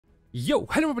Yo,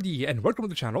 hello everybody and welcome to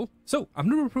the channel. So, I'm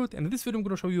Liberate and in this video I'm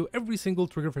going to show you every single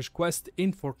Triggerfish quest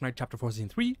in Fortnite Chapter 4 Season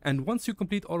 3, and once you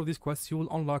complete all of these quests you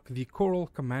will unlock the Coral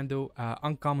Commando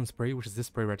uncommon spray, which is this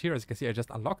spray right here. As you can see, I just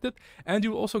unlocked it, and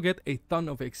you will also get a ton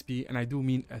of XP, and I do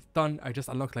mean a ton. I just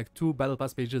unlocked like 2 battle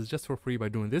pass pages just for free by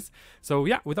doing this. So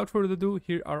yeah, without further ado,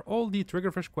 here are all the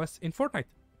Triggerfish quests in Fortnite.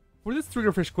 For this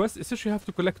Triggerfish quest, essentially you have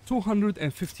to collect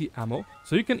 250 ammo.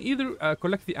 So you can either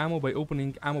collect the ammo by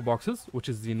opening ammo boxes, which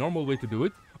is the normal way to do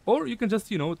it, or you can just,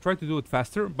 try to do it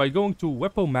faster by going to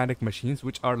weapomatic machines,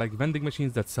 which are like vending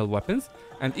machines that sell weapons,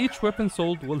 and each weapon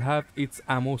sold will have its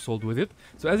ammo sold with it.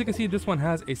 So as you can see, this one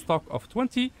has a stock of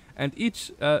 20, and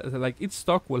each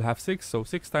stock will have 6, so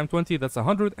 6 times 20, that's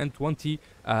 120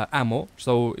 ammo.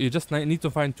 So you just need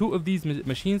to find 2 of these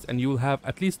machines and you will have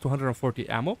at least 240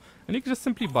 ammo, and you can just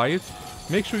simply buy it.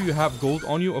 Make sure you have gold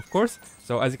on you, of course.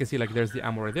 So as you can see, like, there's the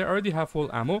ammo right there. I already have full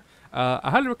ammo. I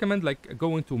highly recommend like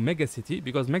going to Mega City,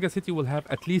 because Mega City will have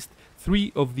at least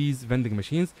 3 of these vending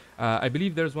machines. I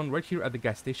believe there's one right here at the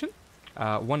gas station,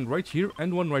 one right here,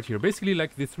 and one right here. Basically,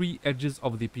 like the 3 edges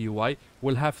of the PUI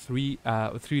will have three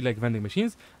like vending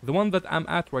machines. The one that I'm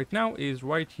at right now is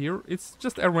right here. It's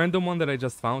just a random one that I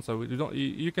just found, so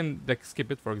you can like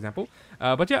skip it, for example.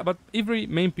 But every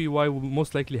main PUI will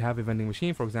most likely have a vending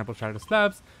machine. For example, Shattered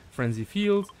Slabs, Frenzy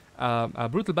Fields.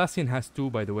 Brutal Bastion has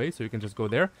 2, by the way, so you can just go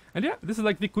there. And yeah, this is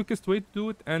like the quickest way to do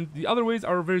it, and the other ways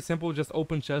are very simple. Just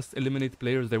open chests, eliminate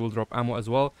players, they will drop ammo as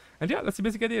well. And yeah, that's the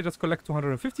basic idea. Just collect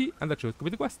 250 and that should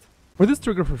be the quest. For this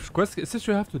Triggerfish quest, it says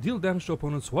you have to deal damage to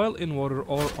opponents while in water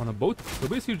or on a boat. So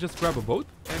basically just grab a boat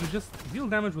and just deal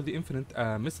damage with the infinite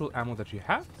missile ammo that you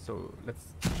have. So let's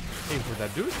aim for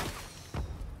that dude.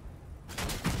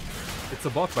 It's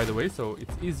a bot, by the way, so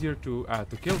it's easier to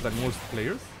kill than most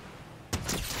players.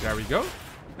 There we go.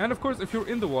 And of course, if you're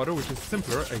in the water, which is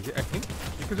simpler, I think,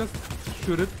 you can just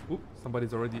shoot it. Ooh,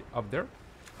 somebody's already up there.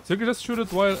 So you can just shoot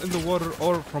it while in the water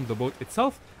or from the boat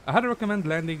itself. I highly recommend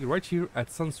landing right here at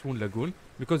Sunswoon Lagoon,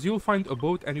 because you'll find a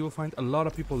boat and you'll find a lot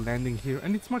of people landing here,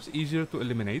 and it's much easier to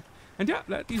eliminate. And yeah,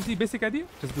 that is the basic idea.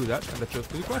 Just do that and that shows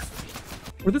the quest.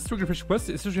 For this Triggerfish quest,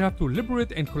 it's just you have to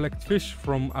liberate and collect fish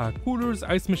from coolers,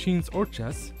 ice machines, or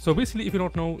chests. So basically, if you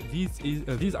don't know,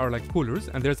 these are like coolers,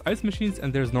 and there's ice machines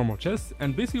and there's normal chests.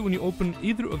 And basically, when you open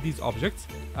either of these objects,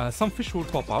 some fish will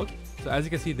pop out. So as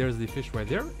you can see, there's the fish right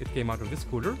there. It came out of this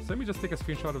cooler. So let me just take a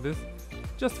screenshot of this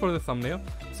just for the thumbnail.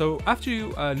 So after you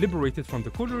liberate it from the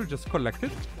cooler, just collect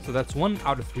it. So that's 1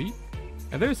 out of 3.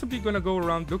 And then you're simply going to go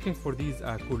around looking for these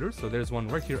coolers. So there's one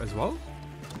right here as well.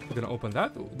 We're gonna open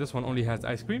that. This one only has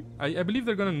ice cream. I believe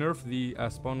they're gonna nerf the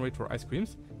spawn rate for ice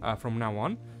creams from now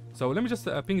on. So let me just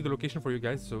ping the location for you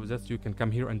guys so that you can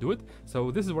come here and do it.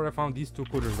 So this is where I found these 2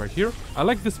 coolers right here. I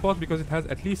like this spot because it has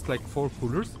at least like 4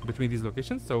 coolers between these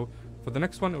locations. So for the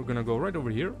next one, we're gonna go right over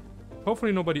here.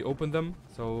 Hopefully nobody opened them.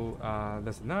 So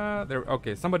there.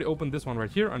 Okay, somebody opened this one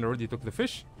right here and already took the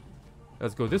fish.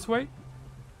 Let's go this way.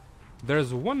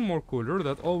 There's one more cooler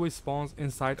that always spawns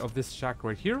inside of this shack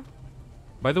right here.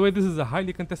 By the way, this is a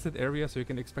highly contested area, so you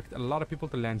can expect a lot of people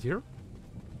to land here.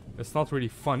 It's not really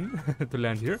fun to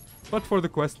land here, but for the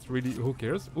quest, really, who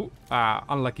cares? Ooh,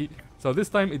 unlucky. So this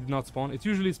time it did not spawn. It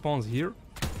usually spawns here,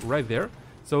 right there.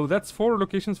 So that's 4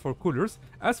 locations for coolers.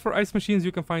 As for ice machines,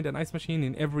 you can find an ice machine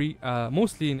in every,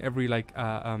 mostly in every like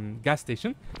gas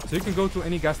station. So you can go to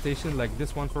any gas station like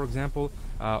this one, for example,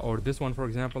 or this one, for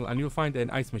example, and you'll find an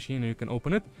ice machine and you can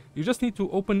open it. You just need to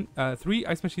open 3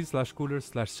 ice machines slash coolers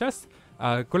slash chests,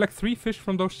 collect 3 fish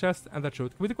from those chests, and that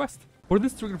should be the quest. For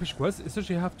this Triggerfish quest,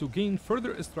 essentially you have to gain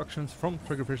further instructions from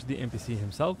Triggerfish, the NPC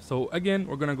himself. So again,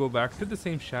 we're gonna go back to the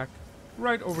same shack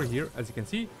right over here, as you can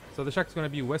see. So the shack is going to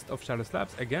be west of Shattered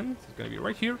Slabs again. So it's going to be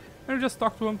right here. And you just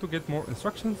talk to him to get more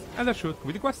instructions, and that should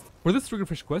be the quest. For this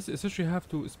Triggerfish quest, essentially you have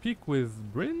to speak with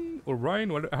Bryne or Bryne,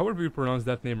 however you pronounce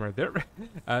that name right there,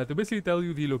 to basically tell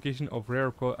you the location of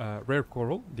rare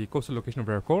coral, the coastal location of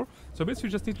rare coral. So basically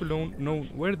you just need to know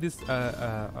where this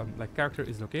like character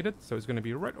is located. So it's going to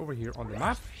be right over here on the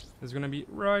map. It's going to be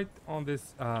right on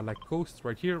this like coast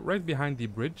right here, right behind the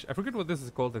bridge. I forget what this is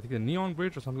called. I think the neon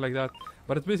bridge or something like that.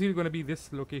 But it's basically going to be this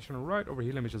location right over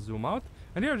here. Let me just zoom out.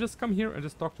 And yeah, just come here and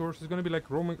just talk to her. She's going to be like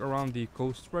roaming around the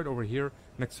coast right over here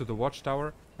next to the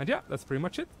watchtower. And yeah, that's pretty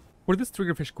much it. For this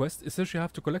Triggerfish quest, essentially you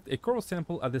have to collect a coral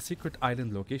sample at the secret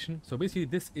island location. So basically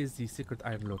this is the secret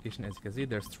island location. As you can see,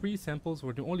 there's 3 samples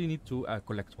where you only need to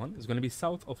collect 1. It's going to be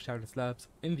south of Shattered Slabs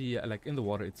in the in the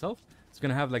water itself. It's going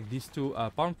to have like these 2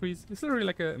 palm trees. It's literally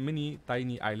like a mini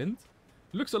tiny island.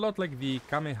 It looks a lot like the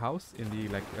Kame house in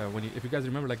the if you guys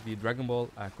remember like the Dragon Ball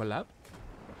collab.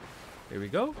 There we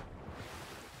go.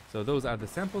 So those are the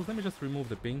samples. Let me just remove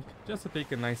the pink just to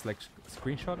take a nice like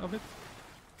screenshot of it.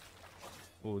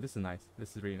 Oh, this is nice.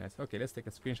 This is really nice. Okay, let's take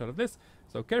a screenshot of this.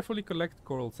 So carefully collect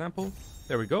coral sample.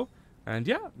 There we go. And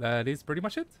yeah, that is pretty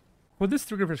much it. For this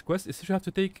Triggerfish quest, is you have to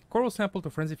take coral sample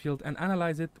to Frenzy Field and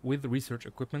analyze it with research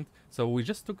equipment. So we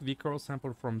just took the coral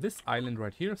sample from this island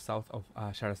right here, south of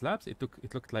Sharas Labs. It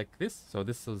looked like this. So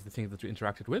this was the thing that we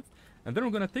interacted with. And then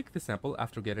we're going to take the sample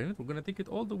after getting it. We're going to take it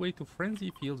all the way to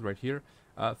Frenzy Field right here.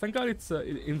 Thank God it's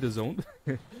in the zone.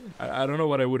 I don't know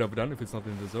what I would have done if it's not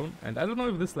in the zone. And I don't know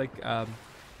if this like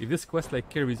if this quest like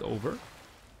carries over.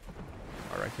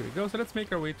 Alright, here we go. So let's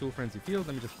make our way to Frenzy Field.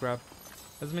 Let me just grab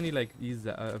as many like these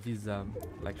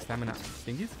like stamina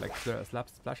thingies, like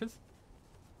splashes.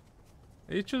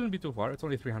 It shouldn't be too far. It's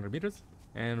only 300 meters,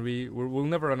 and we'll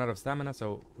never run out of stamina,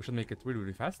 so we should make it really,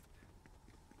 really fast.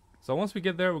 So once we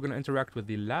get there, we're gonna interact with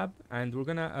the lab, and we're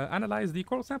gonna analyze the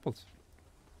coral samples.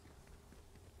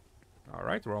 All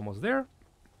right, we're almost there.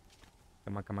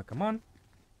 Come on, come on, come on.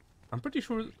 I'm pretty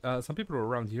sure some people were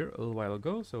around here a little while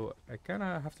ago, so I kind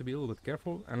of have to be a little bit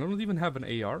careful. And I don't even have an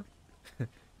AR.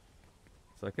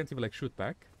 So I can't even like shoot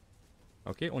back.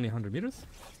 Okay, only 100 meters.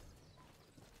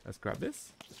 Let's grab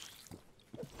this.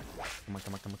 Come on,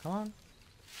 come on, come on, come on.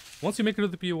 Once you make it to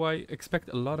the POI, expect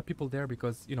a lot of people there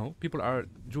because, you know, people are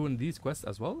doing these quests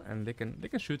as well, and they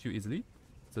can shoot you easily.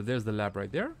 So there's the lab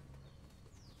right there.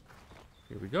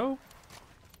 Here we go.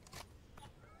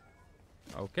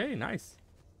 Okay, nice.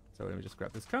 So let me just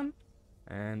grab this gun,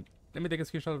 and let me take a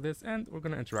screenshot of this, and we're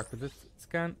gonna interact with this.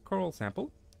 Scan coral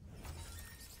sample.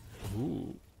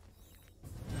 Ooh,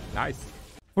 nice.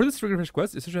 For this Triggerfish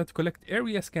quest, you have to collect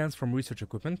area scans from research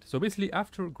equipment. So basically,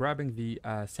 after grabbing the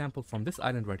sample from this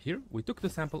island right here, we took the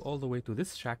sample all the way to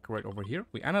this shack right over here.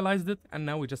 We analyzed it, and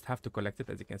now we just have to collect it,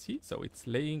 as you can see. So it's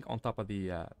laying on top of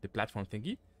the platform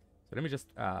thingy. So let me just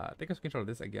take a screenshot of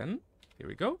this again. Here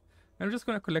we go. And we're just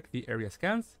gonna collect the area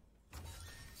scans.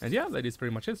 And yeah, that is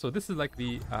pretty much it. So this is like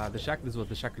the shack. This is what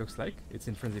the shack looks like. It's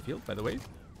in Frenzy Field, by the way.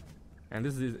 And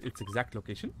this is its exact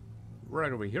location,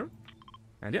 right over here.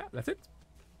 And yeah, that's it.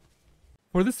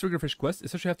 For this Triggerfish quest,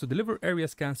 essentially you have to deliver area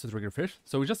scans to Triggerfish.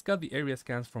 So we just got the area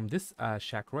scans from this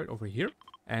shack right over here.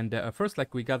 And first,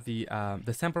 like, we got the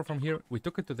sample from here. We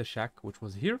took it to the shack, which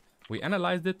was here. We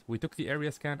analyzed it. We took the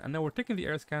area scan, and now we're taking the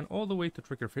area scan all the way to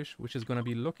Triggerfish, which is gonna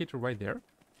be located right there.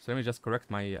 So let me just correct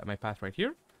my path right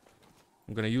here.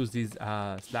 I'm gonna use these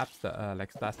splashes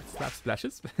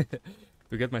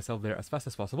to get myself there as fast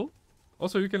as possible.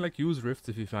 Also, you can like use rifts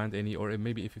if you find any, or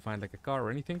maybe if you find like a car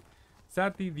or anything.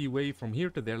 Sadly, the way from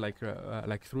here to there, like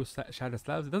through Shadow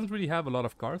Slabs, it doesn't really have a lot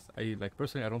of cars.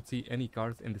 Personally, I don't see any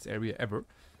cars in this area ever.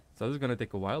 So this is gonna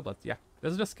take a while, but yeah,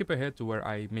 let's just skip ahead to where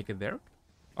I make it there.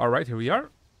 All right, here we are.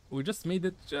 We just made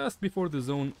it just before the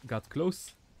zone got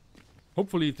close.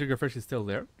 Hopefully, Triggerfish is still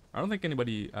there. I don't think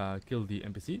anybody killed the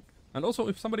NPC. And also,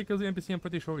 if somebody kills the NPC, I'm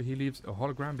pretty sure he leaves a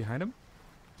hologram behind him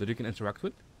that you can interact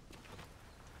with.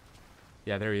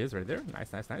 Yeah, there he is, right there.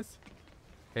 Nice, nice, nice.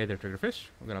 Hey there, Triggerfish.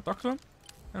 We're gonna talk to him,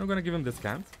 and we're gonna give him this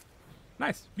scan.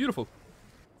 Nice, beautiful.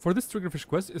 For this Triggerfish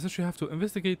quest, essentially you have to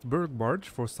investigate Berg Barge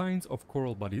for signs of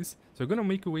coral bodies. So you're gonna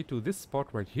make your way to this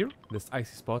spot right here, this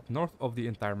icy spot north of the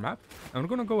entire map, and we're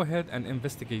gonna go ahead and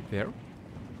investigate there.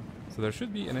 So there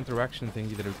should be an interaction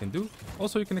thingy that we can do.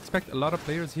 Also, you can expect a lot of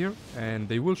players here, and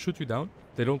they will shoot you down.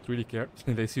 They don't really care.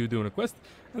 They see you doing a quest,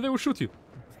 and they will shoot you.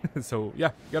 So yeah,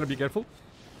 you gotta be careful.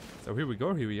 So here we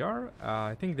go, here we are.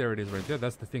 I think there it is right there.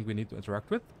 That's the thing we need to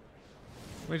interact with.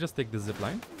 Let me just take the zip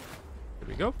line. Here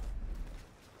we go.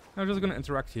 I'm just gonna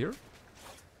interact here.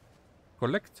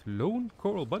 Collect lone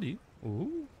coral body.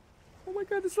 Ooh. Oh my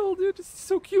god, this little dude is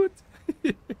so cute.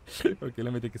 Okay,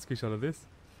 let me take a screenshot of this.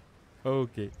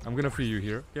 Okay, I'm gonna free you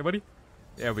here. Okay, buddy?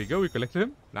 There we go, we collected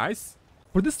him. Nice.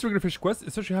 For this Triggerfish quest,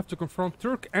 essentially you have to confront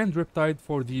Turk and Riptide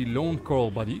for the lone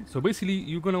coral body. So basically,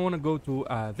 you're gonna wanna go to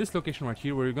this location right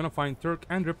here, where you're gonna find Turk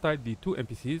and Riptide, the two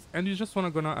NPCs, and you just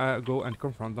wanna go and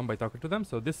confront them by talking to them.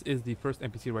 So this is the first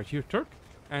NPC right here, Turk,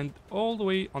 and all the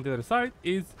way on the other side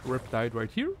is Riptide right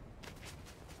here.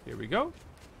 Here we go.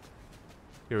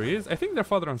 Here he is. I think they're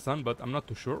father and son, but I'm not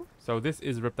too sure. So this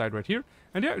is Riptide right here.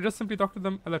 And yeah, just simply talk to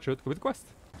them and that's it with the quest.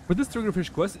 For this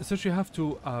Triggerfish quest, essentially you have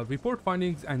to report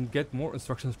findings and get more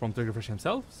instructions from Triggerfish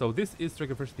himself. So this is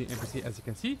Triggerfish, the NPC, as you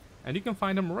can see. And you can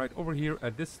find him right over here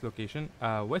at this location,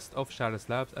 west of Shadow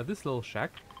Slabs, at this little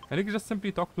shack. And you can just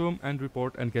simply talk to him and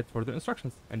report and get further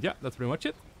instructions. And yeah, that's pretty much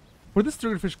it. For this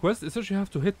Triggerfish quest, essentially you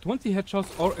have to hit 20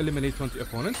 headshots or eliminate 20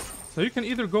 opponents. So you can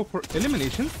either go for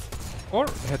eliminations, or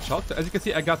headshot. So as you can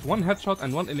see, I got 1 headshot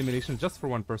and 1 elimination just for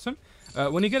 1 person.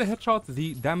 When you get a headshot,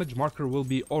 the damage marker will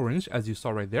be orange, as you saw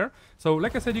right there. So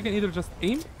like I said, you can either just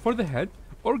aim for the head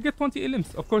or get 20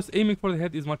 elims. Of course, aiming for the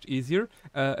head is much easier,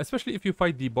 especially if you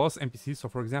fight the boss NPC. So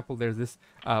for example, there's this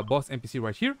boss NPC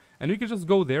right here, and you can just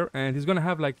go there, and he's gonna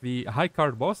have like the high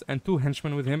card boss and 2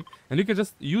 henchmen with him, and you can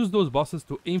just use those bosses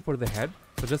to aim for the head.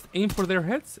 So just aim for their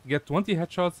heads, get 20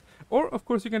 headshots, or of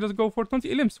course you can just go for 20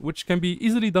 elims, which can be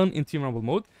easily done in Team Rumble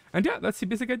mode. And yeah, that's the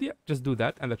basic idea. Just do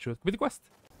that, and that should be the quest.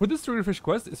 For this Triggerfish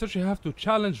quest, essentially you have to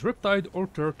challenge Riptide or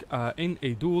Turk in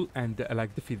a duel and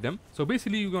like defeat them. So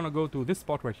basically you're gonna go to this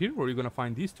spot right here where you're gonna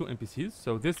find these 2 NPCs.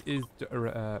 So this is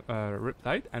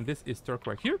Riptide and this is Turk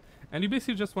right here, and you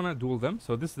basically just wanna duel them.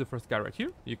 So this is the first guy right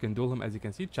here. You can duel him, as you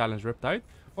can see, challenge Riptide,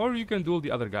 or you can duel the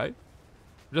other guy.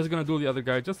 I'm just gonna duel the other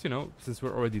guy, just, you know, since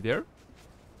we're already there.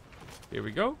 Here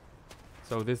we go.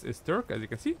 So this is Turk, as you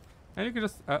can see, and you can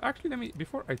just actually, let me,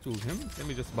 before I duel him, let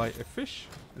me just buy a fish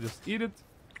and just eat it,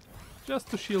 just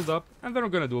to shield up, and then we're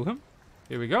gonna duel him.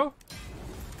 Here we go.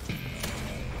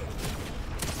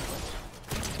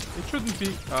 It shouldn't be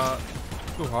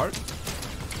too hard.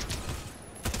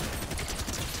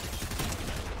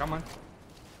 Come on.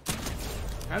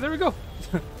 And there we go.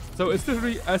 So it's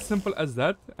literally as simple as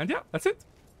that, and yeah, that's it.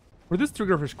 For this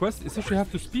Triggerfish quest, essentially you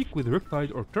have to speak with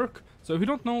Riptide or Turk. So if you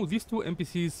don't know, these 2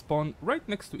 NPCs spawn right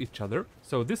next to each other.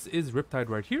 So this is Riptide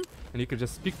right here, and you can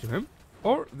just speak to him.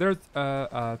 Or there's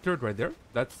a turd right there.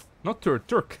 That's not turd,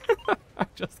 Turk. I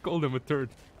just called him a turd.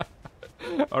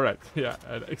 Alright, yeah,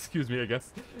 excuse me, I guess.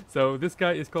 So this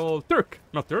guy is called Turk,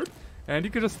 not turd. And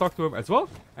you can just talk to him as well.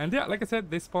 And yeah, like I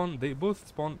said, they both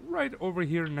spawn right over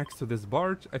here next to this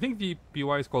barge. I think the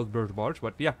PY is called Berg Barge,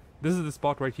 but yeah, this is the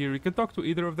spot right here. You can talk to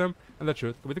either of them, and that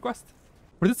should be the quest.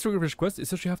 For this Triggerfish quest,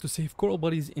 essentially you have to save coral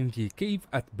buddies in the cave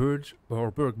at Berg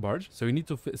Barge. So you need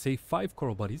to save 5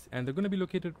 coral buddies, and they're going to be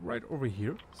located right over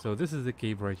here. So this is the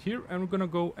cave right here, and we're going to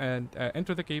go and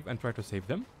enter the cave and try to save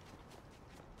them.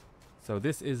 So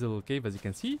this is a little cave, as you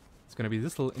can see. It's going to be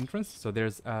this little entrance. So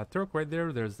there's Turk right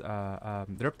there, there's the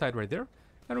Riptide right there,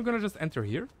 and we're going to just enter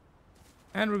here.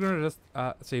 And we're going to just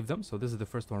save them. So this is the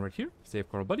first one right here. Save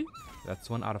coral buddy. That's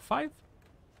 1 out of 5.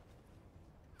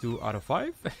 2 out of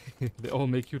 5. They all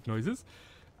make cute noises.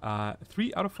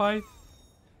 3 out of 5.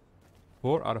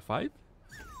 4 out of 5.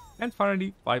 And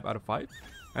finally 5 out of 5.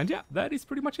 And yeah, that is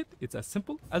pretty much it. It's as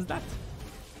simple as that.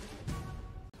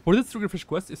 For this Triggerfish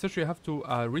quest, essentially you have to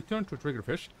return to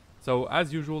Triggerfish. So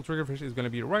as usual, Triggerfish is going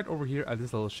to be right over here at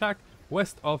this little shack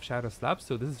west of Shadow Slabs.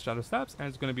 So this is Shadow Slabs, and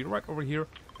it's going to be right over here.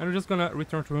 And we're just going to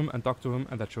return to him and talk to him,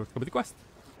 and that should be the quest.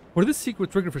 For this secret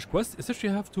Triggerfish quest,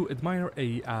 essentially you have to admire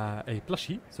a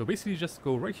plushie. So basically just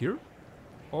go right here,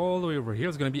 all the way over here.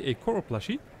 It's going to be a coral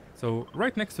plushie. So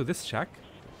right next to this shack,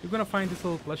 you're going to find this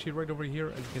little plushie right over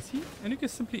here, as you can see. And you can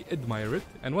simply admire it.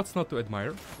 And what's not to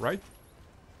admire, right?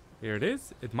 Here it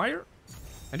is, admire.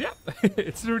 And yeah,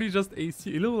 it's literally just a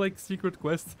little like secret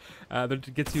quest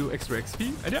that gets you extra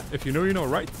XP. And yeah, if you know, you know,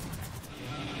 right?